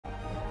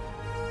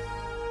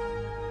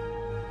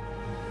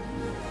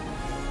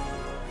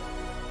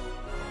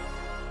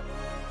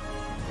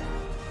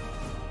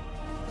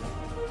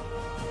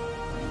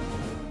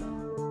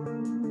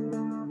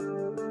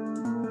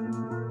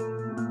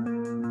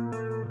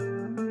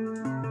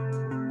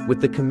With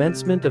the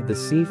commencement of the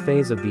sea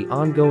phase of the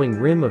ongoing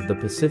Rim of the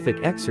Pacific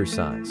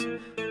exercise,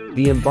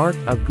 the embarked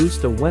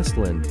Augusta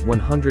Westland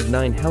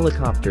 109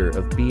 helicopter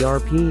of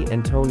BRP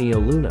Antonio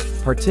Luna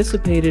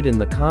participated in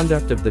the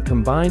conduct of the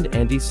combined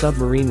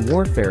anti-submarine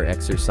warfare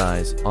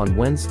exercise on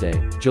Wednesday,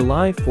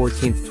 July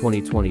 14,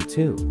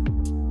 2022.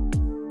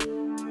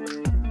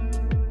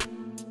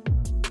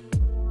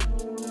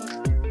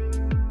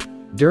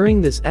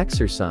 During this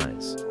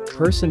exercise,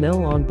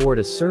 personnel on board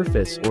a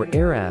surface or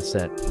air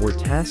asset were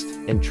tasked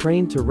and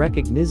trained to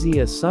recognize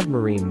a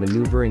submarine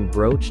maneuvering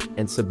broached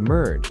and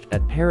submerged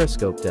at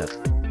periscope depth.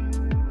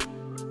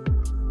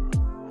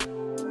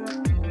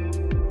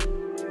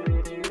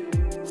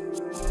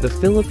 The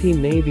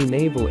Philippine Navy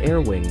Naval Air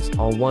Wing's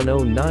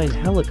AL-109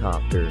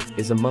 helicopter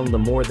is among the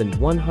more than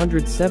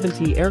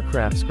 170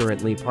 aircrafts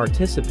currently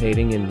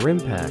participating in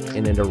RIMPAC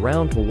in and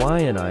around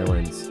Hawaiian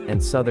Islands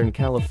and Southern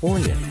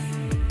California.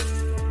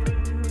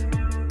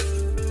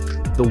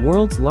 The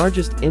world's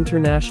largest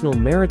international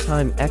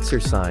maritime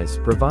exercise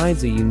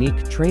provides a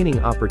unique training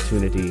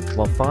opportunity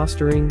while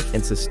fostering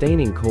and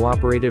sustaining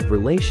cooperative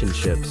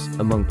relationships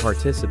among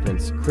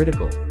participants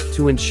critical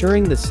to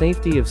ensuring the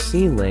safety of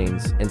sea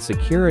lanes and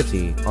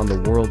security on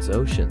the world's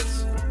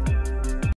oceans.